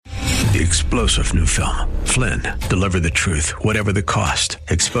the explosive new film, Flynn, deliver the truth, whatever the cost,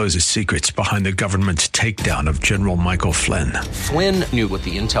 exposes secrets behind the government's takedown of General Michael Flynn. Flynn knew what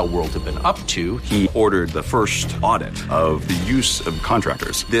the intel world had been up to. He ordered the first audit of the use of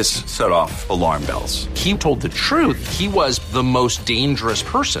contractors. This set off alarm bells. He told the truth. He was the most dangerous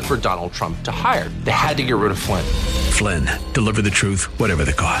person for Donald Trump to hire. They had to get rid of Flynn. Flynn, deliver the truth, whatever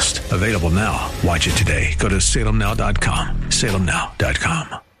the cost. Available now. Watch it today. Go to salemnow.com.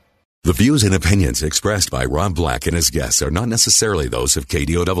 salemnow.com. The views and opinions expressed by Rob Black and his guests are not necessarily those of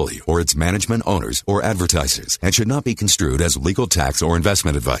KDOW or its management, owners, or advertisers and should not be construed as legal, tax, or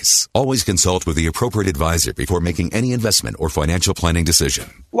investment advice. Always consult with the appropriate advisor before making any investment or financial planning decision.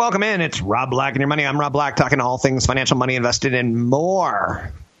 Welcome in. It's Rob Black and Your Money. I'm Rob Black, talking all things financial, money, invested, and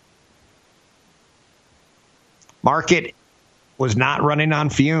more. Market was not running on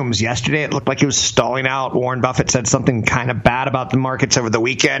fumes. Yesterday, it looked like it was stalling out. Warren Buffett said something kind of bad about the markets over the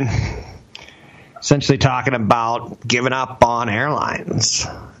weekend, essentially talking about giving up on airlines.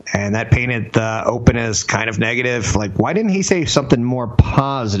 And that painted the open as kind of negative. Like, why didn't he say something more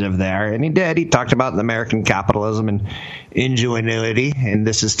positive there? And he did. He talked about American capitalism and ingenuity, and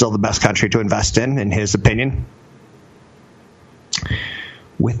this is still the best country to invest in his opinion.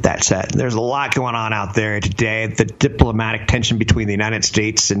 With that said, there's a lot going on out there today. The diplomatic tension between the United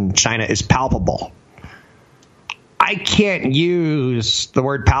States and China is palpable. I can't use the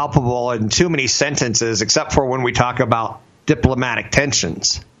word palpable in too many sentences except for when we talk about diplomatic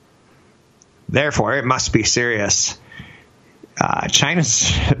tensions. Therefore, it must be serious.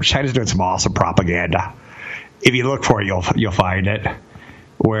 China's doing some awesome propaganda. If you look for it, you'll find it.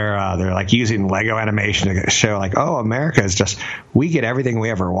 Where they're like using Lego animation to show like, oh, America is just, we get everything we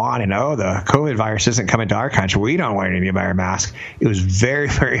ever want. And oh, the COVID virus isn't coming to our country. We don't wear any of our masks. It was very,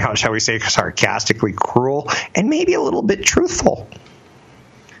 very, shall we say, sarcastically cruel and maybe a little bit truthful.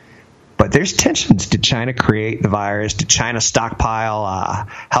 But there's tensions. Did China create the virus? Did China stockpile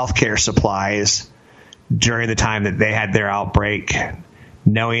healthcare supplies during the time that they had their outbreak,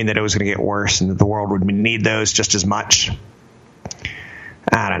 knowing that it was going to get worse and that the world would need those just as much?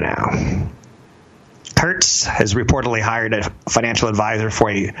 I don't know. Hertz has reportedly hired a financial advisor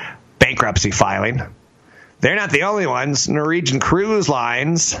for a bankruptcy filing. They're not the only ones. Norwegian Cruise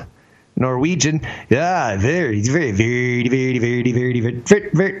Lines, the Norwegian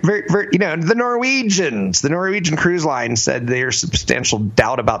Cruise Line said there's substantial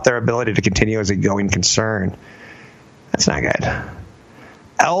doubt about their ability to continue as a going concern. That's not good.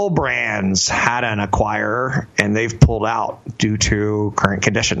 L Brands had an acquirer, and they've pulled out due to current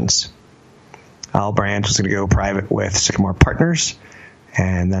conditions. L Brands was going to go private with Sycamore Partners,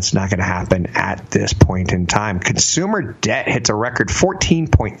 and that's not going to happen at this point in time. Consumer debt hits a record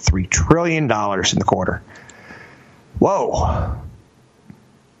 $14.3 trillion in the quarter. Whoa.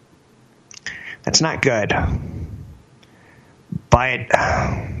 That's not good. But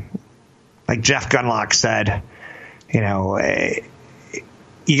like Jeff Gundlach said,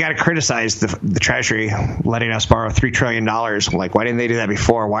 you got to criticize the Treasury letting us borrow $3 trillion. Like, why didn't they do that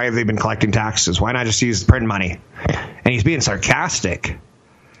before? Why have they been collecting taxes? Why not just use the print money? And he's being sarcastic.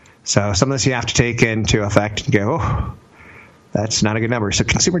 So some of this you have to take into effect and go, oh, that's not a good number. So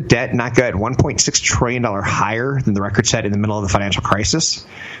consumer debt, not good. $1.6 trillion higher than the record set in the middle of the financial crisis.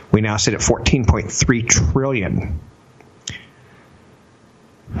 We now sit at $14.3 trillion.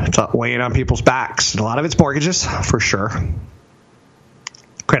 It's weighing on people's backs. And a lot of it's mortgages, for sure.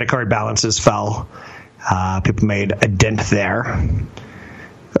 Credit card balances fell. People made a dent there.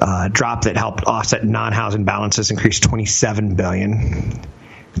 Drop that helped offset non-housing balances increased $27 billion.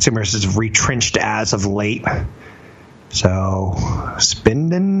 Consumers have retrenched as of late. So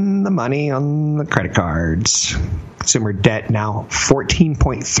spending the money on the credit cards. Consumer debt now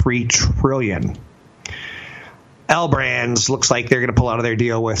 $14.3 trillion. L Brands looks like they're going to pull out of their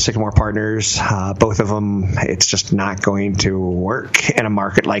deal with Sycamore Partners. Both of them, it's just not going to work in a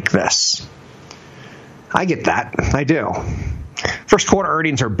market like this. I get that. I do. First quarter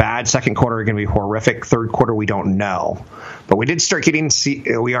earnings are bad. Second quarter are going to be horrific. Third quarter, we don't know. But we are starting to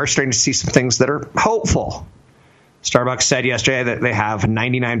see some things that are hopeful. Starbucks said yesterday that they have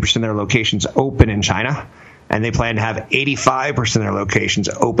 99% of their locations open in China, and they plan to have 85% of their locations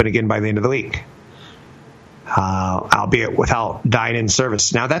open again by the end of the week. Albeit without dine-in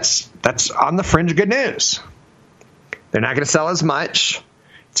service. Now, that's on the fringe good news. They're not going to sell as much.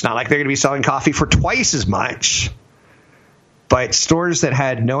 It's not like they're going to be selling coffee for twice as much. But stores that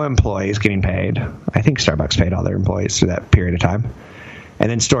had no employees getting paid, I think Starbucks paid all their employees through that period of time, and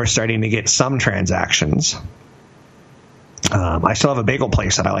then stores starting to get some transactions, I still have a bagel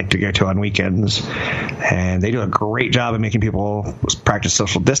place that I like to go to on weekends, and they do a great job of making people practice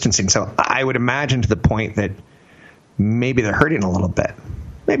social distancing. So I would imagine to the point that maybe they're hurting a little bit.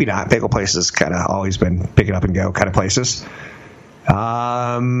 Maybe not. Bagel places kind of always been pick it up and go kind of places.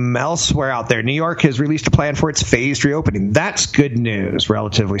 Elsewhere out there, New York has released a plan for its phased reopening. That's good news,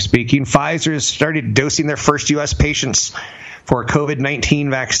 relatively speaking. Pfizer has started dosing their first U.S. patients for a COVID-19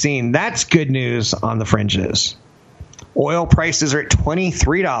 vaccine. That's good news on the fringes. Oil prices are at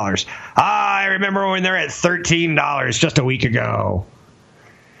 $23. I remember when they're at $13 just a week ago.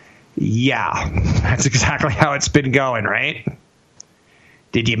 Yeah, that's exactly how it's been going, right?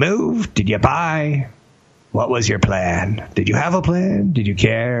 Did you move? Did you buy? What was your plan? Did you have a plan? Did you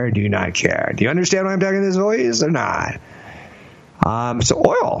care? Do you not care? Do you understand why I'm talking this voice or not? So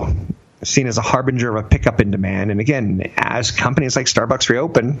oil is seen as a harbinger of a pickup in demand. And again, as companies like Starbucks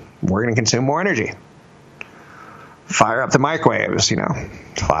reopen, we're going to consume more energy. Fire up the microwaves,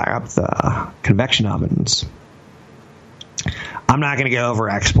 fire up the convection ovens. I'm not going to go over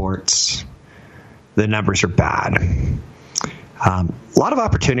exports. The numbers are bad. A lot of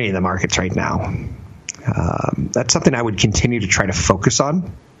opportunity in the markets right now. That's something I would continue to try to focus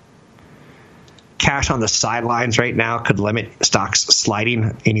on. Cash on the sidelines right now could limit stocks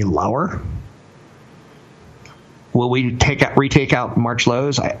sliding any lower. Will we retake out March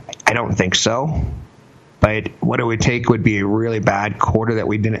lows? I don't think so. But what it would take would be a really bad quarter that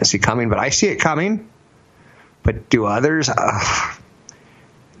we didn't see coming. But I see it coming. But do others?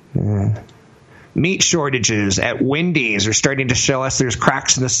 Meat shortages at Wendy's are starting to show us there's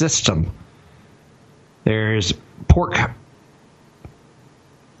cracks in the system. There's pork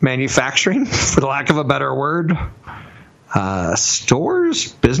manufacturing, for the lack of a better word.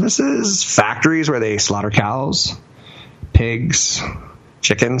 Stores, businesses, factories where they slaughter cows, pigs,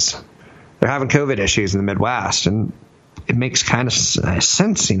 chickens. They're having COVID issues in the Midwest, and it makes kind of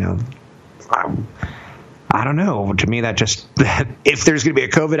sense, I don't know. To me, that just, if there's going to be a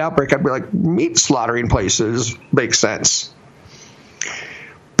COVID outbreak, I'd be like, meat slaughtering places makes sense.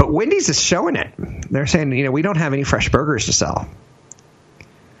 But Wendy's is showing it. They're saying, we don't have any fresh burgers to sell.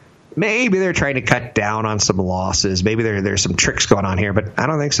 Maybe they're trying to cut down on some losses. Maybe there's some tricks going on here, but I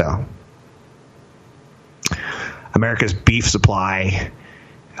don't think so. America's beef supply,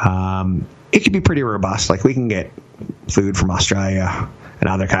 it could be pretty robust. Like, we can get food from Australia and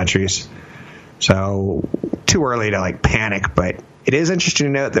other countries. So too early to panic, but it is interesting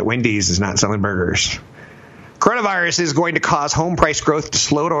to note that Wendy's is not selling burgers. Coronavirus is going to cause home price growth to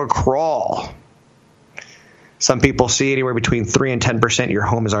slow to a crawl. Some people see anywhere between 3 and 10% your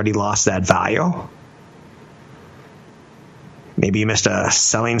home has already lost that value. Maybe you missed a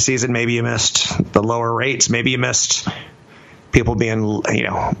selling season. Maybe you missed the lower rates. Maybe you missed people being,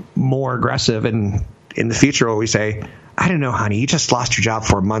 more aggressive. And in the future, what we say, I don't know, honey, you just lost your job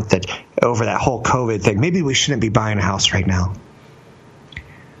for a month over that whole COVID thing. Maybe we shouldn't be buying a house right now.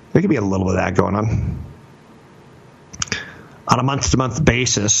 There could be a little bit of that going on. On a month-to-month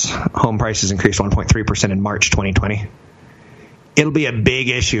basis, home prices increased 1.3% in March 2020. It'll be a big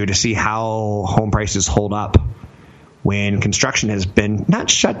issue to see how home prices hold up when construction has been not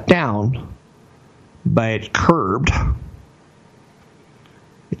shut down, but curbed.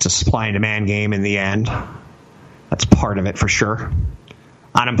 It's a supply and demand game in the end. That's part of it for sure.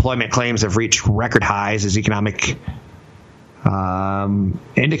 Unemployment claims have reached record highs as economic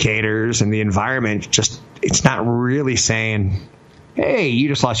indicators and the environment it's not really saying, hey, you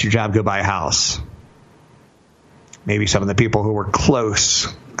just lost your job, go buy a house. Maybe some of the people who were close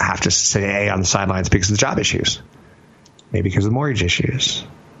have to stay on the sidelines because of the job issues. Maybe because of the mortgage issues.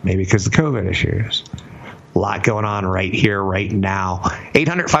 Maybe because of the COVID issues. A lot going on right here, right now.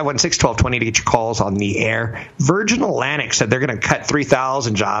 800-516-1220 to get your calls on the air. Virgin Atlantic said they're going to cut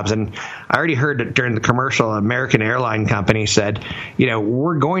 3,000 jobs. And I already heard that during the commercial, American Airline Company said,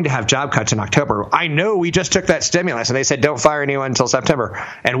 we're going to have job cuts in October. I know we just took that stimulus, and they said don't fire anyone until September.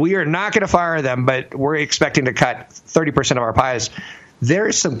 And we are not going to fire them, but we're expecting to cut 30% of our pies. There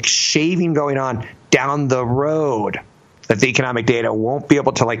is some shaving going on down the road that the economic data won't be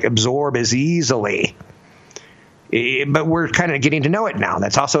able to absorb as easily. But we're kind of getting to know it now.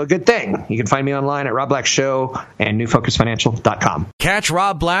 That's also a good thing. You can find me online at Rob Black Show and newfocusfinancial.com. Catch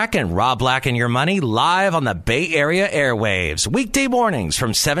Rob Black and Rob Black and Your Money live on the Bay Area airwaves, weekday mornings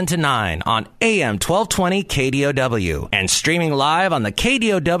from 7 to 9 on AM 1220 KDOW and streaming live on the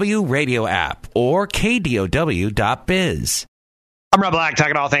KDOW radio app or KDOW.biz. I'm Rob Black,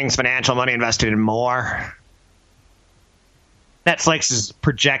 talking all things financial, money, invested, and more. Netflix is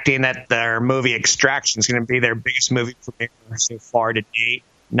projecting that their movie Extraction is going to be their biggest movie premiere so far to date.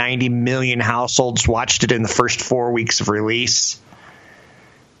 90 million households watched it in the first 4 weeks of release.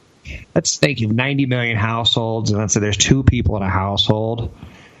 Let's think of 90 million households, and let's say there's 2 people in a household.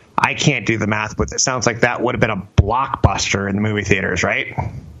 I can't do the math, but it sounds like that would have been a blockbuster in the movie theaters, right?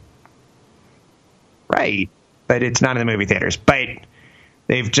 Right. But it's not in the movie theaters. But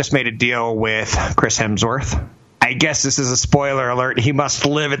they've just made a deal with Chris Hemsworth. I guess this is a spoiler alert. He must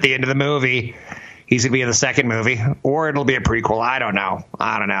live at the end of the movie. He's going to be in the second movie, or it'll be a prequel. I don't know.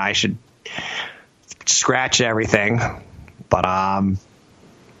 I should scratch everything. But,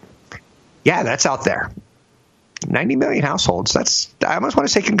 yeah, that's out there. 90 million households. I almost want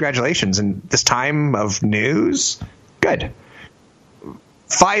to say congratulations. In this time of news, good.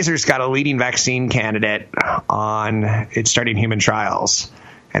 Pfizer's got a leading vaccine candidate on its starting human trials,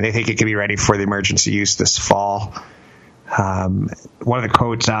 and they think it could be ready for the emergency use this fall. One of the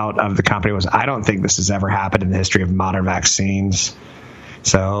quotes out of the company was, "I don't think this has ever happened in the history of modern vaccines."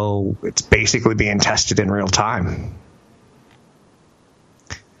 So it's basically being tested in real time.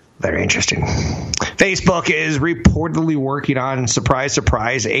 Very interesting. Facebook is reportedly working on, surprise,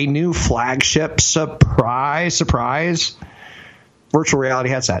 surprise, a new flagship, surprise, virtual reality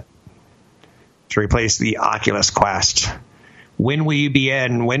headset to replace the Oculus Quest. When will you be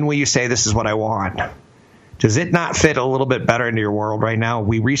in? When will you say, this is what I want? Does it not fit a little bit better into your world right now?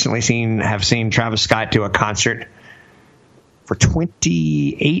 We recently have seen Travis Scott do a concert for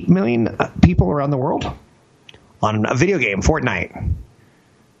 28 million people around the world on a video game, Fortnite.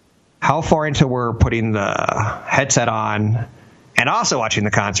 How far into we're putting the headset on and also watching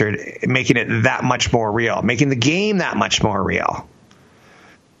the concert, making it that much more real, making the game that much more real?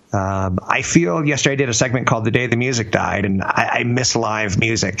 I feel yesterday I did a segment called The Day the Music Died, and I miss live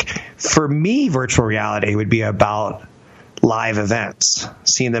music. For me, virtual reality would be about live events,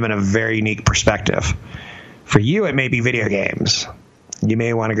 seeing them in a very unique perspective. For you, it may be video games. You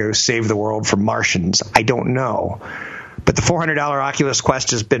may want to go save the world from Martians. I don't know. But the $400 Oculus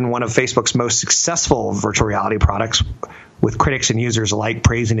Quest has been one of Facebook's most successful virtual reality products, with critics and users alike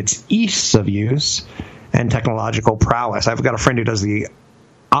praising its ease of use and technological prowess. I've got a friend who does the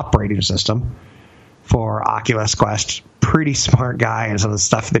operating system for Oculus Quest. Pretty smart guy, and some of the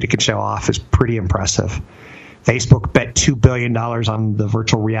stuff that he can show off is pretty impressive. Facebook bet $2 billion on the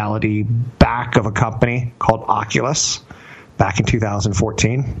virtual reality back of a company called Oculus back in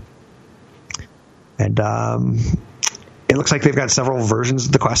 2014. And it looks like they've got several versions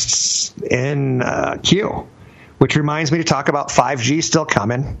of the Quests in queue, which reminds me to talk about 5G still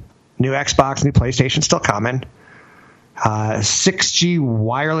coming, new Xbox, new PlayStation still coming, 6G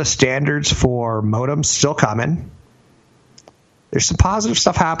wireless standards for modems still coming. There's some positive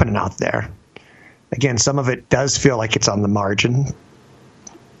stuff happening out there. Again, some of it does feel like it's on the margin.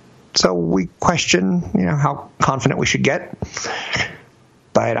 So we question, how confident we should get.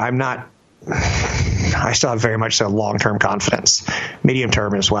 But I'm not. I still have very much so long-term confidence,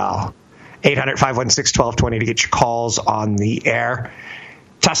 medium-term as well. 800-516-1220 to get your calls on the air.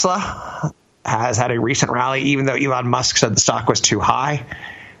 Tesla has had a recent rally, even though Elon Musk said the stock was too high.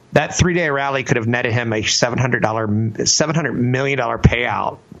 That 3-day rally could have netted him a $700 million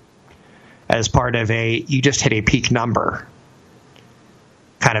payout as part of you just hit a peak number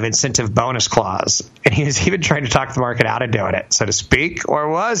kind of incentive bonus clause. And he was even trying to talk the market out of doing it, so to speak, or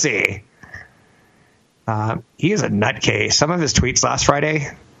was he? He is a nutcase. Some of his tweets last Friday,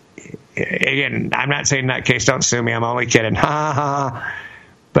 again, I'm not saying nutcase, don't sue me, I'm only kidding.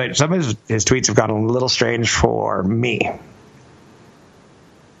 But some of his tweets have gone a little strange for me.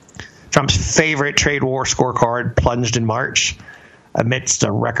 Trump's favorite trade war scorecard plunged in March amidst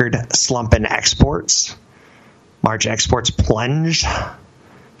a record slump in exports. March exports plunged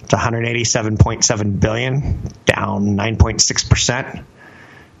to $187.7 billion, down 9.6%,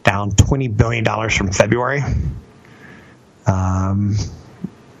 down $20 billion from February.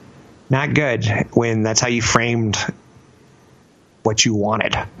 Not good when that's how you framed what you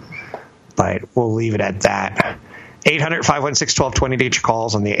wanted. But we'll leave it at that. 800-516-1220 to get your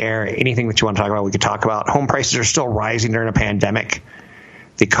calls on the air. Anything that you want to talk about, we could talk about. Home prices are still rising during a pandemic.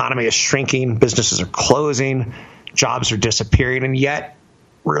 The economy is shrinking. Businesses are closing. Jobs are disappearing. And yet,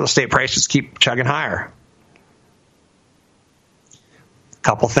 real estate prices keep chugging higher. A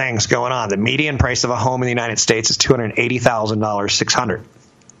couple things going on. The median price of a home in the United States is $280,000, $600.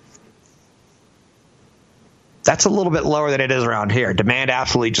 That's a little bit lower than it is around here. Demand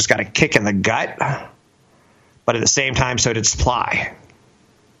absolutely just got a kick in the gut. But at the same time, so did supply.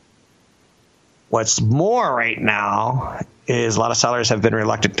 What's more right now is a lot of sellers have been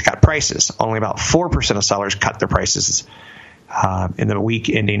reluctant to cut prices. Only about 4% of sellers cut their prices in the week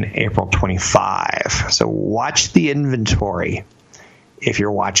ending April 25. So watch the inventory. if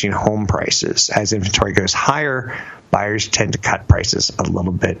you're watching home prices. As inventory goes higher, buyers tend to cut prices a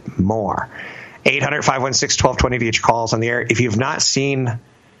little bit more. 800-516-1220 to get your calls on the air. If you've not seen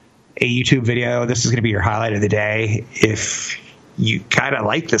a YouTube video, this is going to be your highlight of the day. If you kind of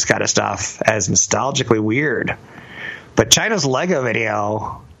like this kind of stuff as nostalgically weird. But China's Lego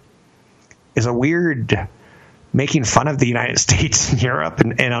video is a weird making fun of the United States and Europe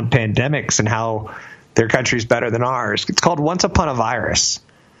and on pandemics and how their country's better than ours. It's called Once Upon a Virus.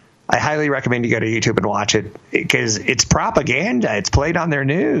 I highly recommend you go to YouTube and watch it because it's propaganda. It's played on their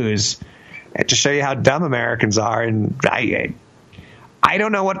news and to show you how dumb Americans are. And I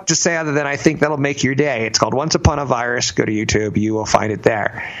don't know what to say other than I think that'll make your day. It's called Once Upon a Virus. Go to YouTube. You will find it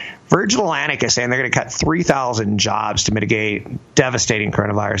there. Virgin Atlantic is saying they're going to cut 3,000 jobs to mitigate devastating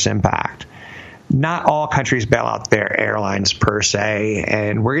coronavirus impact. Not all countries bail out their airlines per se,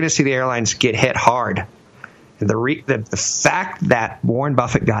 and we're going to see the airlines get hit hard. And the fact that Warren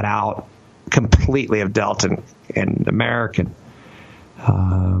Buffett got out completely of Delta and American,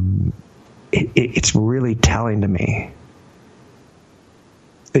 it's really telling to me.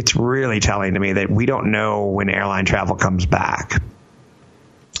 It's really telling to me that we don't know when airline travel comes back.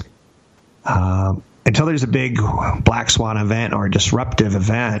 Until there's a big black swan event or a disruptive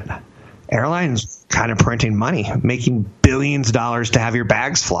event, airlines kind of printing money, making billions of dollars to have your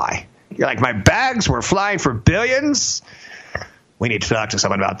bags fly. You're like, my bags were flying for billions? We need to talk to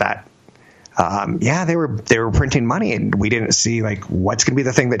someone about that. Yeah, they were printing money, and we didn't see, like, what's going to be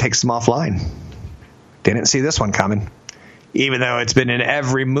the thing that takes them offline. Didn't see this one coming, even though it's been in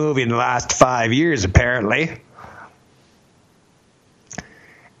every movie in the last 5 years, apparently.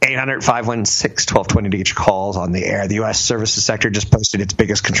 800-516-1220 to get your calls on the air. The U.S. services sector just posted its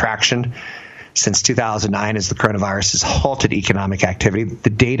biggest contraction since 2009 as the coronavirus has halted economic activity. The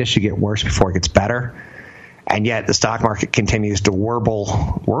data should get worse before it gets better. And yet the stock market continues to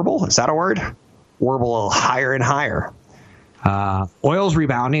warble? Is that a word? Warble higher and higher. Oil's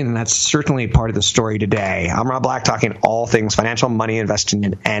rebounding, and that's certainly part of the story today. I'm Rob Black, talking all things financial, money,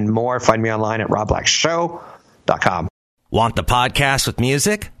 investing, and more. Find me online at robblackshow.com. Want the podcast with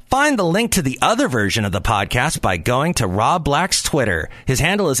music? Find the link to the other version of the podcast by going to Rob Black's Twitter. His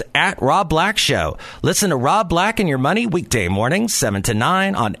handle is @RobBlackShow. Listen to Rob Black and Your Money weekday mornings, 7 to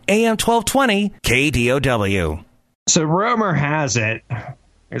 9 on AM 1220 KDOW. So rumor has it,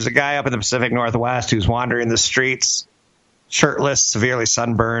 there's a guy up in the Pacific Northwest who's wandering the streets, shirtless, severely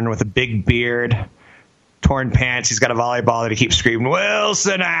sunburned, with a big beard, torn pants. He's got a volleyball that he keeps screaming,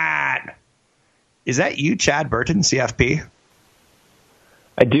 "Wilson at!" Is that you, Chad Burton, CFP?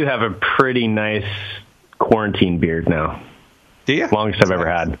 I do have a pretty nice quarantine beard now. Do you? Longest I've ever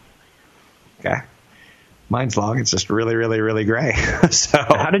had. Okay. Mine's long. It's just really, really, really gray. So,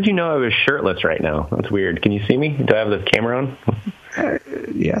 how did you know I was shirtless right now? That's weird. Can you see me? Do I have the camera on?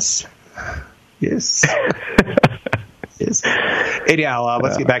 Yes. Yes. Yes. Anyhow,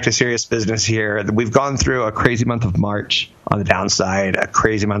 let's get back to serious business here. We've gone through a crazy month of March on the downside, a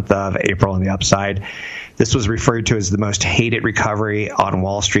crazy month of April on the upside. This was referred to as the most hated recovery on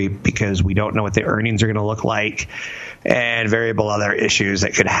Wall Street because we don't know what the earnings are going to look like and variable other issues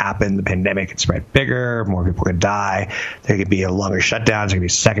that could happen. The pandemic could spread bigger, more people could die. There could be a longer shutdowns, there could be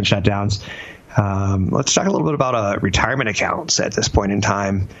second shutdowns. Let's talk a little bit about retirement accounts at this point in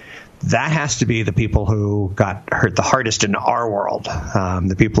time. That has to be the people who got hurt the hardest in our world,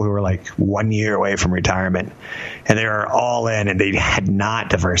 the people who were like 1 year away from retirement, and they were all in and they had not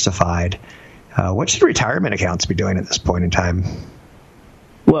diversified. What should retirement accounts be doing at this point in time?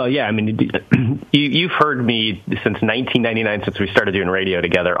 Well, yeah, I mean, you've heard me since 1999, since we started doing radio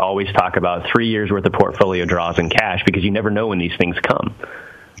together, always talk about 3 years worth of portfolio draws in cash because you never know when these things come,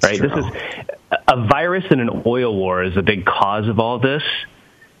 right? This is a virus and an oil war is a big cause of all this.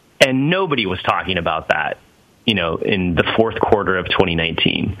 And nobody was talking about that, in the fourth quarter of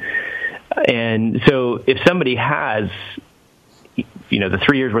 2019. And so if somebody has, the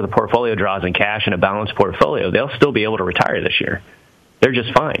 3 years worth of portfolio draws in cash and a balanced portfolio, they'll still be able to retire this year. They're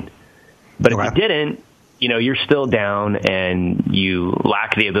just fine. But if you didn't, you're still down and you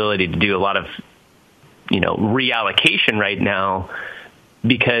lack the ability to do a lot of, reallocation right now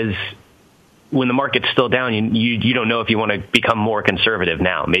because when the market's still down, you don't know if you want to become more conservative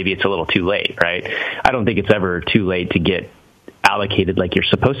now. Maybe it's a little too late, right? I don't think it's ever too late to get allocated like you're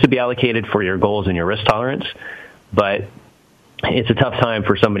supposed to be allocated for your goals and your risk tolerance. But it's a tough time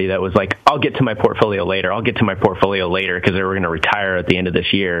for somebody that was like, I'll get to my portfolio later because they were going to retire at the end of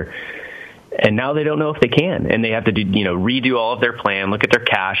this year. And now they don't know if they can. And they have to redo all of their plan, look at their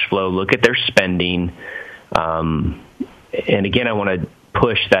cash flow, look at their spending. And again, I want to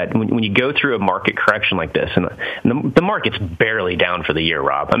push that when you go through a market correction like this, and the market's barely down for the year,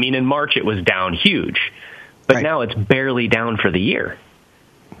 Rob. I mean, in March it was down huge, but now it's barely down for the year.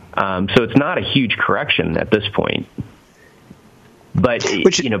 So it's not a huge correction at this point. But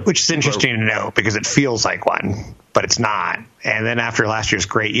which is interesting to know, because it feels like one, but it's not. And then after last year's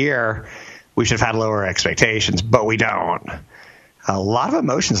great year, we should have had lower expectations, but we don't. A lot of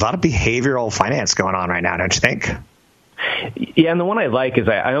emotions, a lot of behavioral finance going on right now, don't you think? Yeah, and the one I like is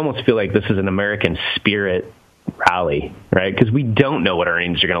I almost feel like this is an American spirit rally, right? Because we don't know what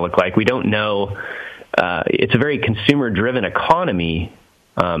earnings are going to look like. We don't know. It's a very consumer-driven economy,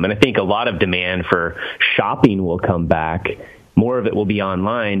 and I think a lot of demand for shopping will come back. More of it will be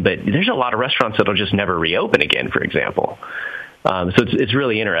online, but there's a lot of restaurants that will just never reopen again, for example. So it's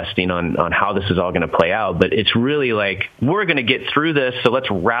really interesting on how this is all going to play out. But it's really like, we're going to get through this, so let's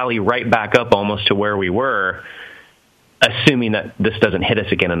rally right back up almost to where we were, assuming that this doesn't hit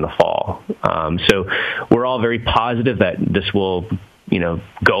us again in the fall. So we're all very positive that this will,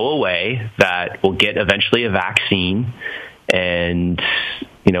 go away, that we'll get eventually a vaccine, and,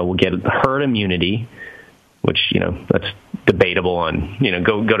 we'll get herd immunity, which, that's debatable on,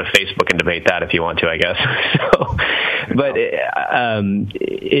 go to Facebook and debate that if you want to, I guess. So, but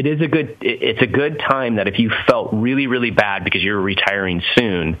it's a good time that if you felt really, really bad because you're retiring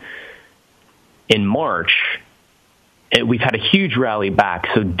soon, in March, we've had a huge rally back,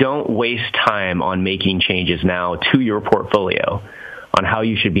 so don't waste time on making changes now to your portfolio on how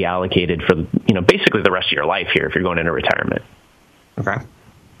you should be allocated for, basically the rest of your life here if you're going into retirement. Okay.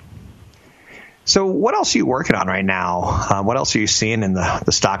 So what else are you working on right now? What else are you seeing in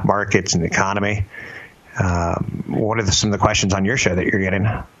the stock markets and the economy? What are some of the questions on your show that you're getting?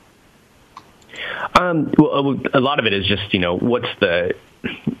 Well, a lot of it is just,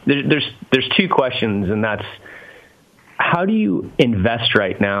 there's two questions, and that's, how do you invest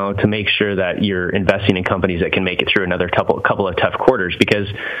right now to make sure that you're investing in companies that can make it through another couple of tough quarters? Because,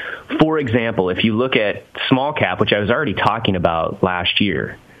 for example, if you look at small cap, which I was already talking about last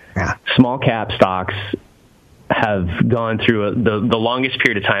year, small cap stocks have gone through the longest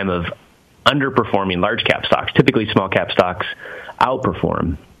period of time of underperforming large cap stocks. Typically, small cap stocks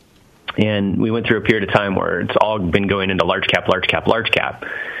outperform. And we went through a period of time where it's all been going into large cap.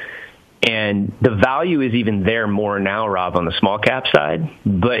 And the value is even there more now, Rob, on the small cap side,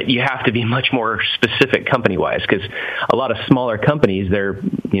 but you have to be much more specific company-wise, because a lot of smaller companies, their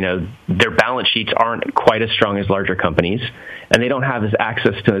balance sheets aren't quite as strong as larger companies, and they don't have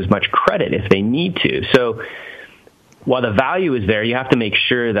access to as much credit if they need to. So while the value is there, you have to make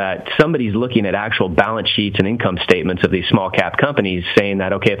sure that somebody's looking at actual balance sheets and income statements of these small cap companies saying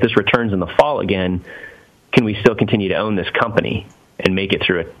that, okay, if this returns in the fall again, can we still continue to own this company and make it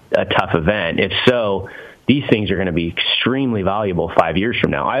through a tough event? If so, these things are going to be extremely valuable 5 years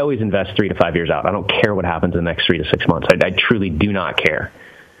from now. I always invest 3 to 5 years out. I don't care what happens in the next 3 to 6 months. I truly do not care.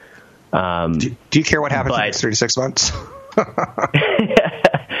 Do you care what happens in the next 3 to 6 months?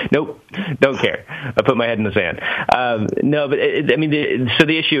 Nope, don't care. I put my head in the sand. No, but so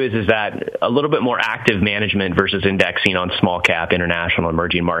the issue is that a little bit more active management versus indexing on small cap, international,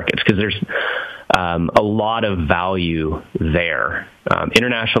 emerging markets, because there's a lot of value there.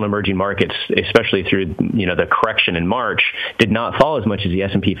 International emerging markets, especially through the correction in March, did not fall as much as the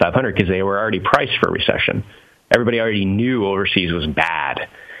S&P 500 because they were already priced for a recession. Everybody already knew overseas was bad,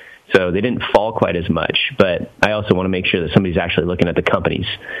 so they didn't fall quite as much. But I also want to make sure that somebody's actually looking at the companies.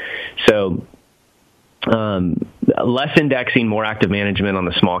 So less indexing, more active management on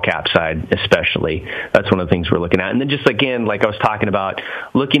the small cap side, especially. That's one of the things we're looking at. And then just, again, like I was talking about,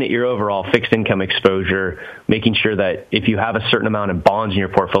 looking at your overall fixed income exposure, making sure that if you have a certain amount of bonds in your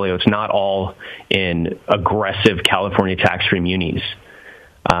portfolio, it's not all in aggressive California tax-free munis.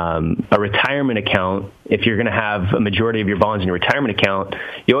 A retirement account, if you're going to have a majority of your bonds in your retirement account,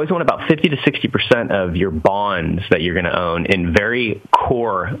 you always want about 50 to 60% of your bonds that you're going to own in very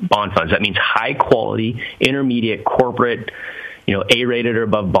core bond funds. That means high quality, intermediate corporate, A-rated or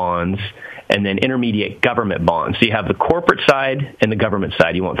above bonds, and then intermediate government bonds. So you have the corporate side and the government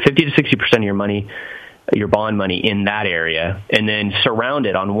side. You want 50 to 60% of your money, your bond money, in that area, and then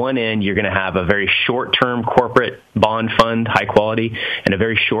surrounded on one end, you're going to have a very short-term corporate bond fund, high quality, and a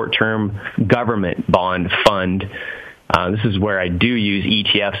very short-term government bond fund. This is where I do use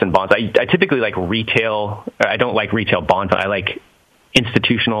ETFs and bonds. I typically like retail. I don't like retail bond funds. I like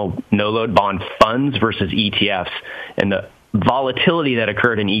institutional no-load bond funds versus ETFs, and the volatility that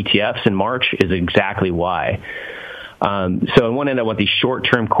occurred in ETFs in March is exactly why. So on one end, I want these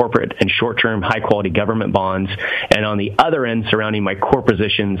short-term corporate and short-term high-quality government bonds. And on the other end, surrounding my core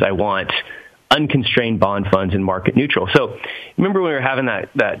positions, I want unconstrained bond funds and market neutral. So remember when we were having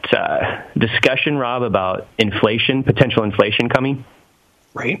that discussion, Rob, about inflation, potential inflation coming?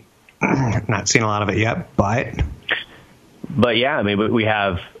 Right. Not seen a lot of it yet, but yeah, I mean, we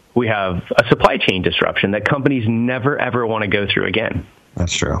have a supply chain disruption that companies never, ever want to go through again.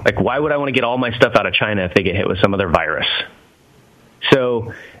 That's true. Like, why would I want to get all my stuff out of China if they get hit with some other virus?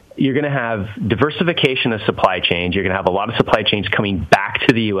 So you're going to have diversification of supply chains. You're going to have a lot of supply chains coming back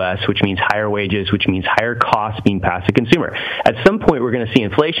to the U.S., which means higher wages, which means higher costs being passed to consumer. At some point, we're going to see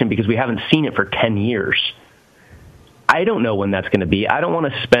inflation because we haven't seen it for 10 years. I don't know when that's going to be. I don't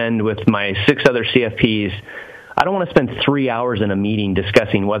want to spend with my 6 other CFPs, I don't want to spend 3 hours in a meeting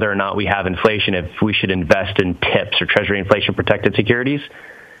discussing whether or not we have inflation, if we should invest in TIPS or Treasury inflation-protected securities.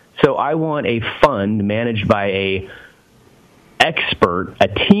 So I want a fund managed by a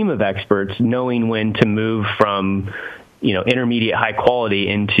team of experts, knowing when to move from, intermediate high quality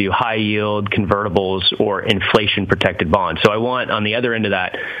into high yield convertibles or inflation protected bonds. So I want, on the other end of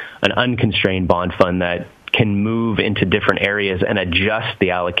that, an unconstrained bond fund that can move into different areas and adjust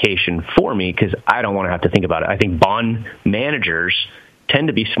the allocation for me, because I don't want to have to think about it. I think bond managers tend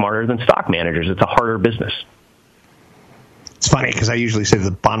to be smarter than stock managers. It's a harder business. It's funny because I usually say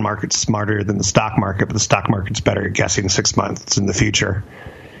the bond market's smarter than the stock market, but the stock market's better at guessing 6 months in the future.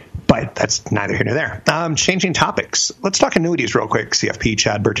 But that's neither here nor there. Changing topics. Let's talk annuities real quick. CFP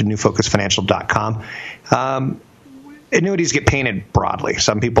Chad Burton, newfocusfinancial.com. Annuities get painted broadly.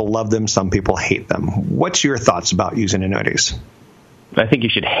 Some people love them. Some people hate them. What's your thoughts about using annuities? I think you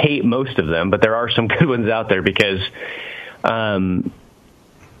should hate most of them, but there are some good ones out there because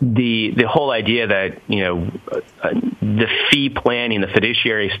the whole idea that, the fee planning, the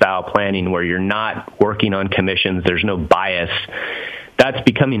fiduciary style planning where you're not working on commissions, there's no bias, that's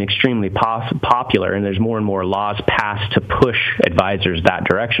becoming extremely popular, and there's more and more laws passed to push advisors that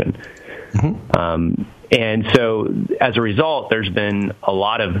direction. Mm-hmm. And so as a result, there's been a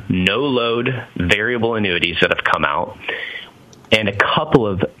lot of no-load variable annuities that have come out and a couple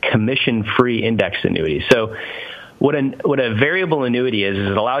of commission-free index annuities. So what a variable annuity is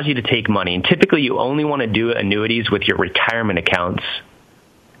it allows you to take money. And typically you only want to do annuities with your retirement accounts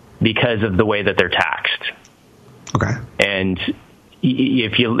because of the way that they're taxed. Okay. And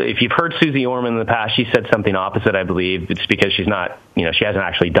if you've heard Susie Orman in the past, she said something opposite, I believe. It's because she's not, she hasn't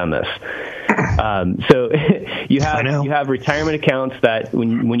actually done this. So you have retirement accounts that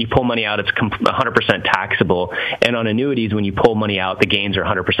when you pull money out, it's 100% taxable. And on annuities, when you pull money out, the gains are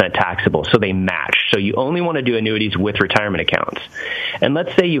 100% taxable. So they match. So you only want to do annuities with retirement accounts. And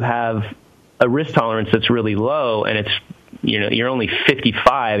let's say you have a risk tolerance that's really low, and it's, you're only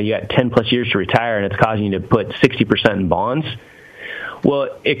 55, you got 10 plus years to retire, and it's causing you to put 60% in bonds.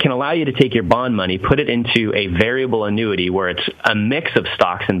 Well, it can allow you to take your bond money, put it into a variable annuity where it's a mix of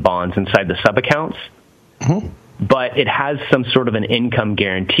stocks and bonds inside the sub-accounts, mm-hmm. but it has some sort of an income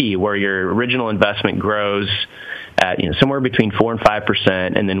guarantee where your original investment grows at somewhere between 4 and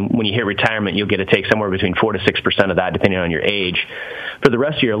 5%, and then when you hit retirement, you'll get to take somewhere between 4 to 6% of that, depending on your age, for the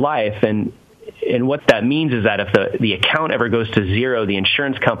rest of your life. And what that means is that if the account ever goes to zero, the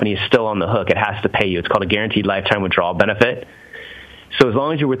insurance company is still on the hook. It has to pay you. It's called a guaranteed lifetime withdrawal benefit. So as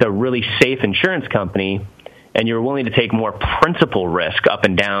long as you're with a really safe insurance company and you're willing to take more principal risk up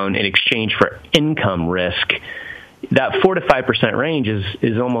and down in exchange for income risk, that 4 to 5% range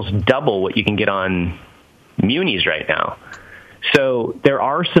is almost double what you can get on munis right now. So there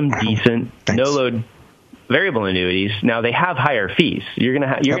are some decent no-load variable annuities. Now they have higher fees. You're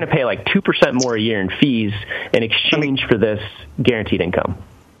gonna pay like 2% more a year in fees in exchange for this guaranteed income.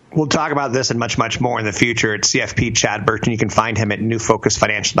 We'll talk about this and much, much more in the future. It's CFP Chad Burton. You can find him at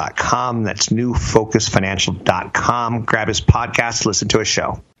newfocusfinancial.com. That's newfocusfinancial.com. Grab his podcast, listen to his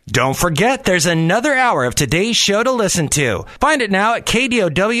show. Don't forget, there's another hour of today's show to listen to. Find it now at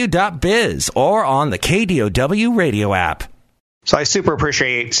KDOW.biz or on the KDOW radio app. So I super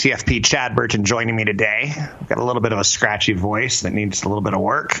appreciate CFP Chad Burton joining me today. I've got a little bit of a scratchy voice that needs a little bit of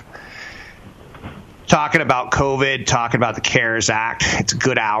work. Talking about COVID, talking about the CARES Act. It's a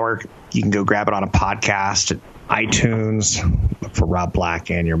good hour. You can go grab it on a podcast at iTunes. Look for Rob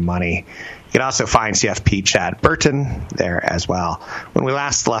Black and Your Money. You can also find CFP Chad Burton there as well. When we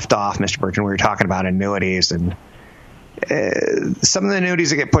last left off, Mr. Burton, we were talking about annuities, and some of the annuities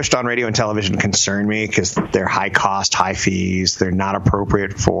that get pushed on radio and television concern me because they're high cost, high fees. They're not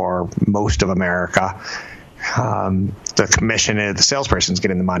appropriate for most of America. The commission, the salesperson's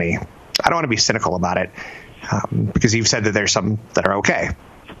getting the money. I don't want to be cynical about it because you've said that there's some that are okay.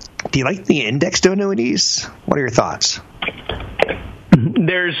 Do you like the indexed annuities? What are your thoughts?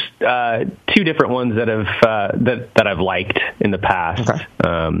 There's two different ones that I've liked in the past, okay.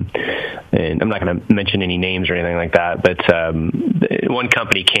 And I'm not going to mention any names or anything like that. But one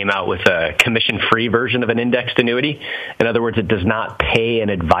company came out with a commission-free version of an indexed annuity. In other words, it does not pay an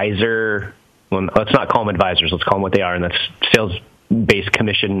advisor. Well, let's not call them advisors. Let's call them what they are, and that's sales-based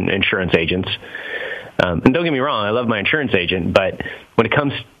commission insurance agents. And don't get me wrong, I love my insurance agent, but when it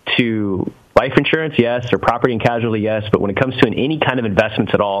comes to life insurance, yes, or property and casualty, yes, but when it comes to any kind of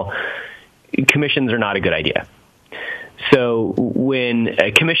investments at all, commissions are not a good idea. So when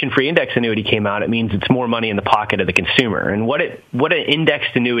a commission-free index annuity came out, it means it's more money in the pocket of the consumer. And what an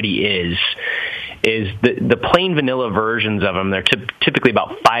indexed annuity is the plain vanilla versions of them. They're typically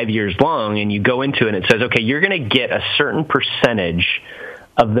about 5 years long, and you go into it and it says, okay, you're going to get a certain percentage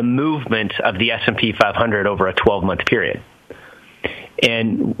of the movement of the S&P 500 over a 12-month period.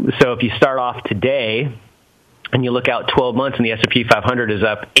 And so if you start off today and you look out 12 months and the S&P 500 is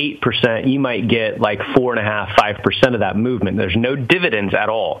up 8%, you might get like 4.5%, 5% of that movement. There's no dividends at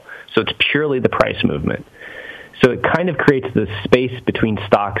all. So it's purely the price movement. So it kind of creates the space between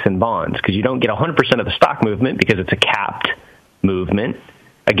stocks and bonds because you don't get 100% of the stock movement because it's a capped movement.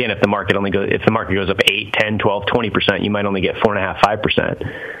 Again, if the market goes up 8, 10, 12, 20%, you might only get 4.5%,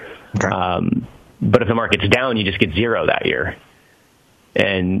 5%. Okay. But if the market's down, you just get zero that year.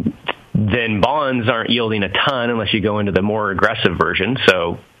 And then bonds aren't yielding a ton unless you go into the more aggressive version.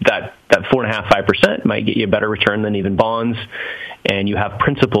 So that 4.5%, 5% might get you a better return than even bonds. And you have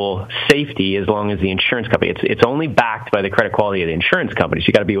principal safety as long as the insurance company. It's only backed by the credit quality of the insurance company. So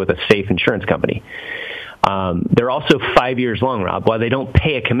you got to be with a safe insurance company. They're also 5 years long, Rob. While they don't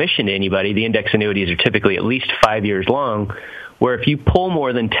pay a commission to anybody, the index annuities are typically at least 5 years long, where if you pull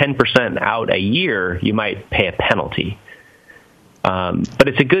more than 10% out a year, you might pay a penalty. But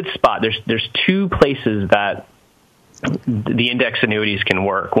it's a good spot. There's two places that the index annuities can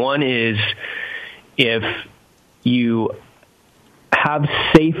work. One is if you have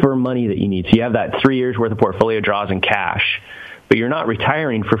safer money that you need. So you have that 3 years worth of portfolio draws in cash, but you're not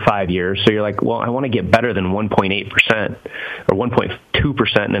retiring for 5 years. So you're like, well, I want to get better than 1.8% or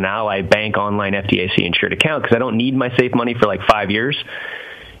 1.2% in an Ally Bank online FDIC insured account because I don't need my safe money for like 5 years.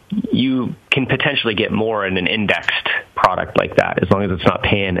 You can potentially get more in an indexed product like that as long as it's not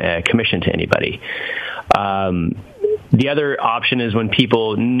paying a commission to anybody. The other option is when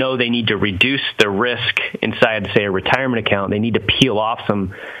people know they need to reduce the risk inside, say, a retirement account. They need to peel off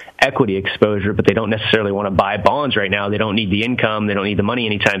some equity exposure, but they don't necessarily want to buy bonds right now. They don't need the income. They don't need the money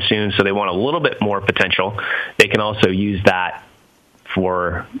anytime soon, so they want a little bit more potential. They can also use that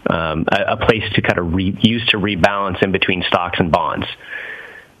for a place to kind of use to rebalance in between stocks and bonds.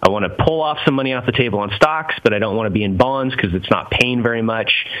 I want to pull off some money off the table on stocks, but I don't want to be in bonds because it's not paying very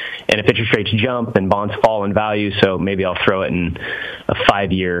much. And if interest rates jump, then bonds fall in value, so maybe I'll throw it in a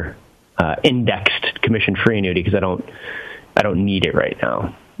 5-year indexed commission-free annuity because I don't need it right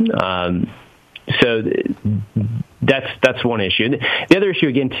now. So that's one issue. The other issue,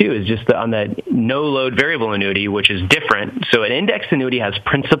 again, too, is just on the no-load variable annuity, which is different. So an indexed annuity has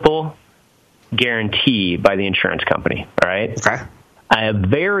principal guarantee by the insurance company, all right? Okay. A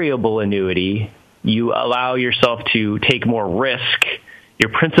variable annuity, you allow yourself to take more risk.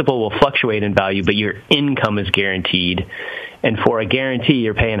 Your principal will fluctuate in value, but your income is guaranteed. And for a guarantee,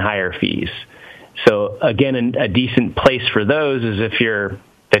 you're paying higher fees. So, again, a decent place for those is if you're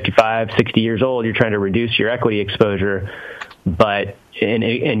 55, 60 years old, you're trying to reduce your equity exposure, but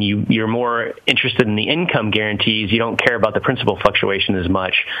you're more interested in the income guarantees. You don't care about the principal fluctuation as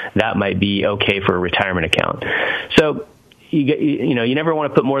much. That might be okay for a retirement account. So, you never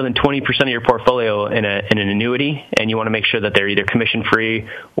want to put more than 20% of your portfolio in an annuity, and you want to make sure that they're either commission-free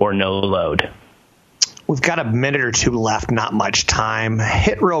or no load. We've got a minute or two left, not much time.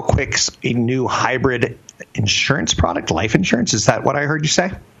 Hit real quick a new hybrid insurance product, life insurance. Is that what I heard you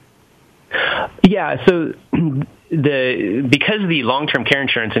say? Yeah, so because the long-term care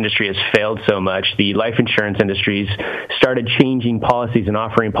insurance industry has failed so much, the life insurance industries started changing policies and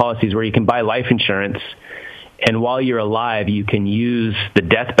offering policies where you can buy life insurance, and while you're alive, you can use the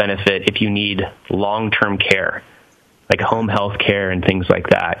death benefit if you need long-term care, like home health care and things like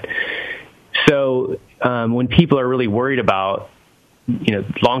that. So when people are really worried about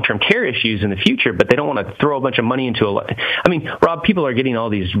long-term care issues in the future, but they don't want to throw a bunch of money into Rob, people are getting all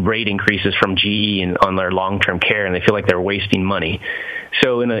these rate increases from GE on their long-term care, and they feel like they're wasting money.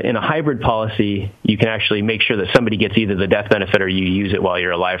 So in a hybrid policy, you can actually make sure that somebody gets either the death benefit or you use it while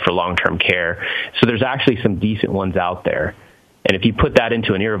you're alive for long-term care. So there's actually some decent ones out there. And if you put that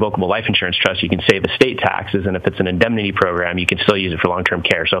into an irrevocable life insurance trust, you can save estate taxes. And if it's an indemnity program, you can still use it for long-term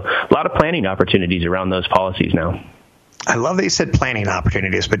care. So a lot of planning opportunities around those policies now. I love that you said planning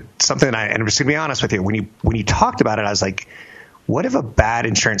opportunities, but something and I'm just going to be honest with you, when you talked about it, I was like, what if a bad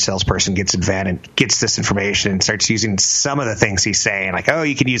insurance salesperson gets this information and starts using some of the things he's saying, like, oh,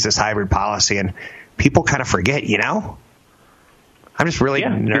 you can use this hybrid policy, and people kind of forget, I'm just really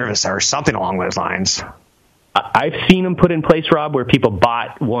nervous or something along those lines. I've seen them put in place, Rob, where people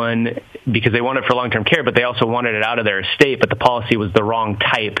bought one because they wanted it for long-term care, but they also wanted it out of their estate, but the policy was the wrong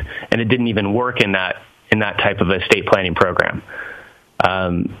type, and it didn't even work in that type of estate planning program.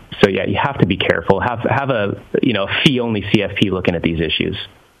 So you have to be careful. Have a fee-only CFP looking at these issues.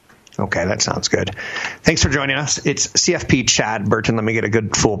 Okay, that sounds good. Thanks for joining us. It's CFP Chad Burton. Let me get a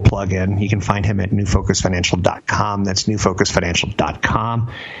good full plug in. You can find him at newfocusfinancial.com. That's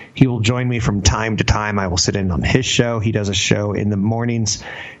newfocusfinancial.com. He will join me from time to time. I will sit in on his show. He does a show in the mornings.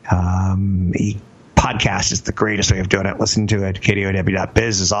 Podcast is the greatest way of doing it. Listen to it.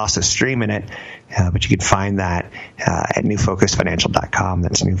 KDOW.biz is also streaming it, but you can find that at newfocusfinancial.com.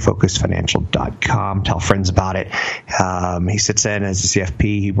 That's newfocusfinancial.com. Tell friends about it. He sits in as a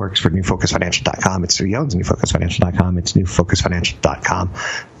CFP. He works for newfocusfinancial.com. He owns newfocusfinancial.com. It's newfocusfinancial.com.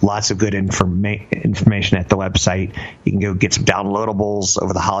 Lots of good information at the website. You can go get some downloadables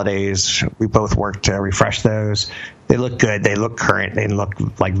over the holidays. We both work to refresh those. They look good. They look current. They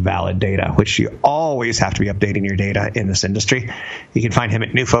look like valid data, which you always have to be updating your data in this industry. You can find him at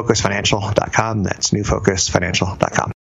newfocusfinancial.com. That's newfocusfinancial.com.